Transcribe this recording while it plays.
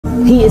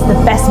He is the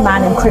best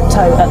man in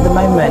crypto at the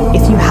moment.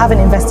 If you haven't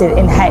invested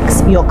in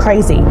Hex, you're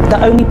crazy.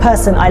 The only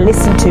person I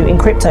listen to in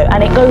crypto,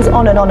 and it goes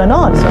on and on and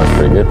on. Sounds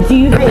pretty good. Do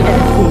you hate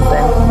NFTs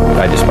then?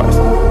 I despise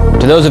them.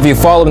 To those of you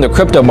following the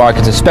crypto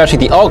markets, especially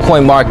the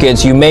altcoin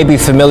markets, you may be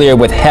familiar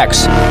with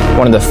Hex,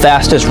 one of the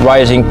fastest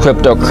rising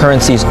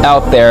cryptocurrencies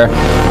out there,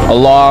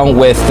 along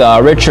with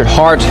Richard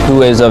Heart,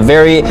 who is a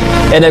very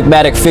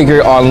enigmatic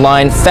figure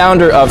online,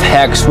 founder of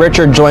Hex.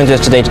 Richard joins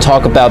us today to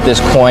talk about this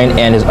coin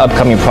and his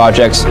upcoming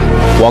projects.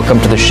 Welcome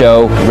to the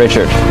show,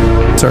 Richard.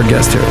 It's our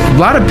guest here. A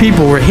lot of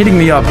people were hitting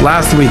me up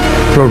last week.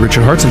 Bro,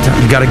 Richard Heart's in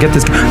town. You got to get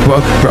this guy.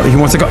 Bro, he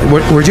wants to go.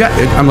 Where'd you at?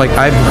 I'm like,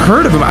 I've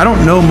heard of him. I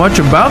don't know much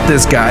about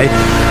this guy.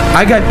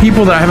 I got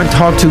people that I haven't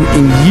talked to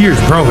in years.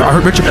 Bro, I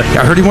heard Richard.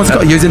 I heard he wants to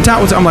go. He's in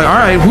town. I'm like, all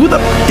right, who the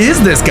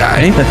is this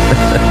guy?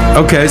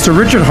 Okay, so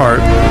Richard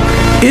Heart,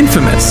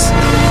 infamous,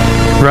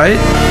 right?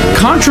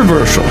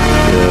 Controversial.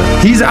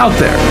 Yeah. He's out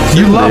there.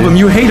 You love him.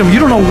 You hate him. You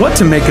don't know what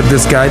to make of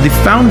this guy. The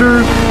founder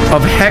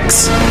of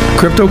Hex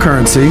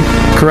cryptocurrency,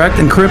 correct?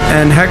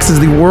 And Hex is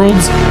the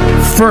world's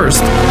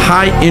first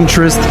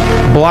high-interest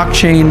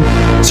blockchain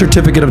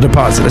certificate of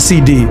deposit, a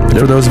CD,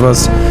 for those of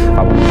us.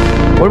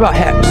 What about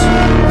Hex?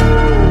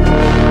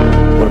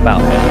 What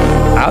about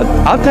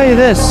Hex? I'll tell you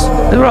this.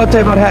 This is what I'll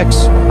tell you about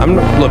Hex.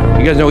 Look,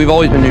 you guys know we've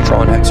always been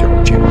neutral on Hex here on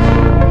the channel.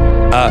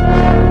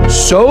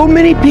 So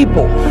many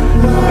people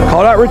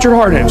called out Richard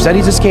Heart and have said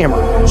he's a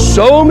scammer.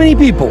 So many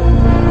people.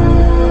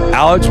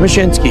 Alex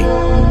Mashinsky.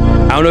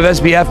 I don't know if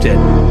SBF did,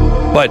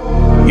 but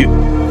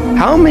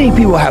how many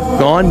people have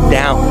gone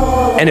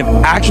down and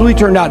have actually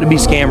turned out to be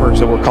scammers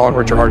that were calling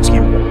Richard Heart a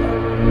scammer?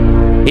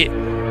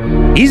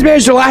 He's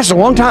managed to last a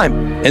long time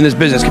in this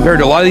business compared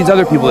to a lot of these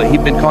other people that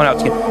he's been calling out.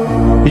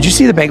 Did you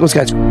see the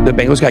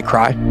Bengals guy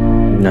cry?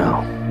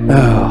 No.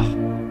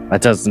 Oh.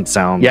 That doesn't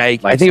sound. Yeah,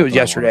 like I think it was something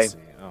I yesterday. wanna see.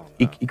 Oh,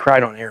 no. He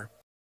cried on air.